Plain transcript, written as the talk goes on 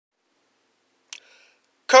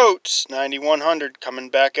Coates 9100 coming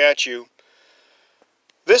back at you.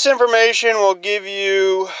 This information will give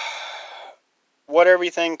you what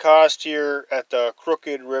everything cost here at the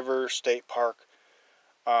Crooked River State Park.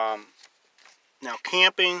 Now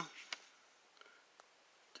camping,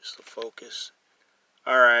 just the focus.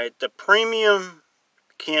 Alright, the premium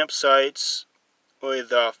campsites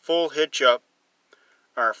with full hitch up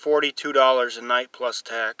are $42 a night plus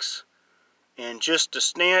tax. And just the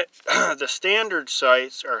standard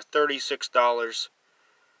sites are $36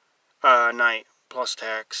 a night plus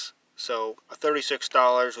tax. So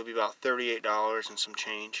 $36 would be about $38 and some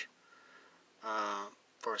change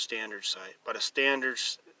for a standard site. But a standard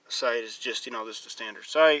site is just, this is the standard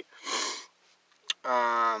site.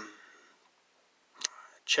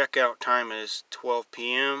 Checkout time is 12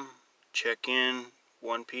 p.m. Check-in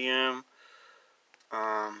 1 p.m.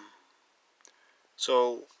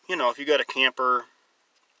 So, if you got a camper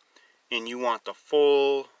and you want the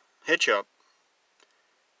full hitch up,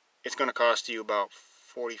 it's going to cost you about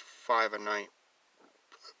 $45 a night.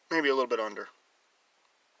 Maybe a little bit under.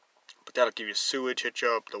 But that'll give you sewage, hitch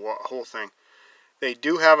up, the whole thing. They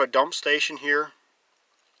do have a dump station here,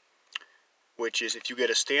 which is if you get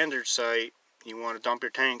a standard site, you want to dump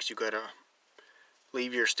your tanks, you got to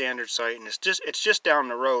leave your standard site, and it's just down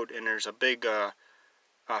the road, and there's a big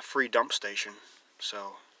free dump station.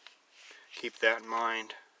 So keep that in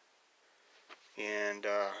mind. And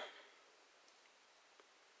what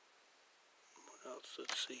else?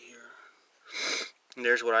 Let's see here. And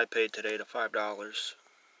there's what I paid today, the $5.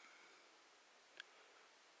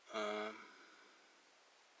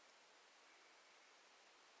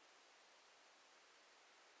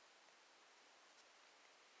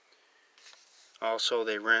 Also,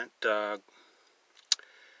 they rent, let's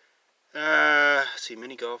see,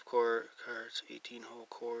 mini golf carts, 18-hole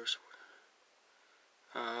course,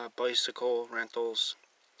 bicycle rentals,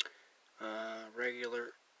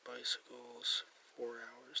 regular bicycles, 4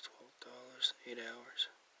 hours, $12, 8 hours,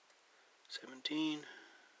 $17.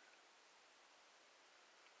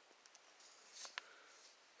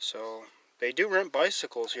 So, they do rent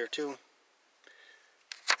bicycles here too.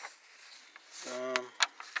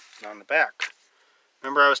 On the back.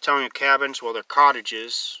 Remember I was telling you cabins? Well, they're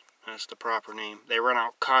cottages. That's the proper name. They rent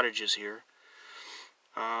out cottages here.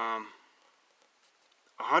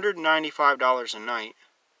 $195 a night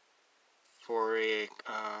for a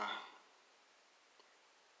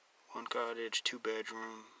 1 cottage,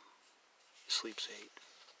 2-bedroom, sleeps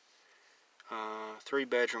 8.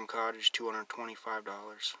 3-bedroom cottage, $225.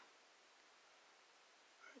 Right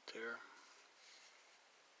there.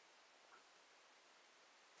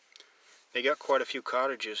 They got quite a few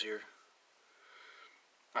cottages here.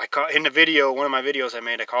 In the video, one of my videos I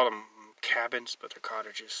made, I called them cabins, but they're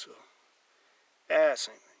cottages. So, same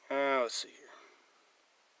thing. Let's see here.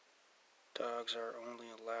 Dogs are only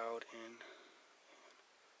allowed in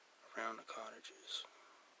around the cottages.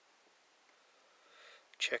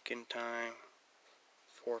 Check-in time,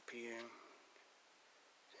 4 p.m.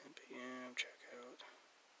 10 p.m. Check out.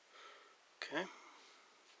 Okay.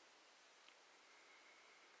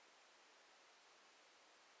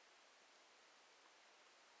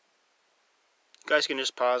 You guys can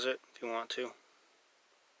just pause it if you want to.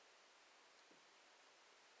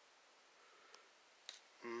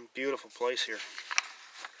 Beautiful place here.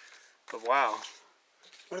 But wow.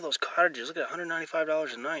 One of those cottages, look at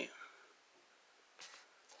 $195 a night.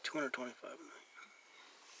 $225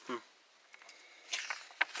 a night.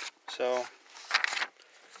 So,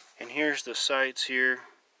 and here's the sites here. If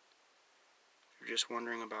you're just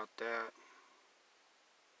wondering about that.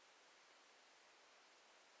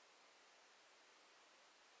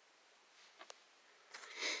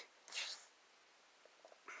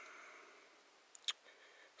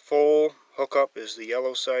 Full hookup is the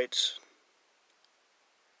yellow sites,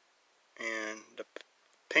 and the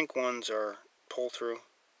pink ones are pull through.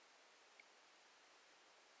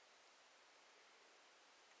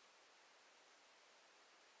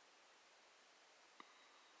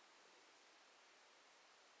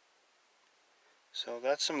 So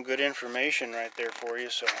that's some good information right there for you,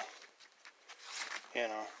 so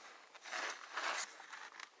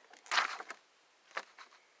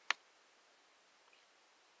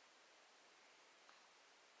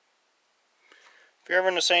if you're ever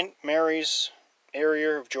in the St. Mary's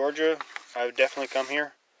area of Georgia, I would definitely come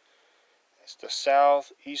here. It's the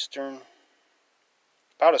southeastern,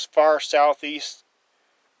 about as far southeast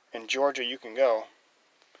in Georgia you can go.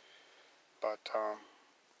 But,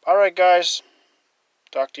 alright guys,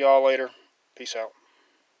 talk to y'all later. Peace out.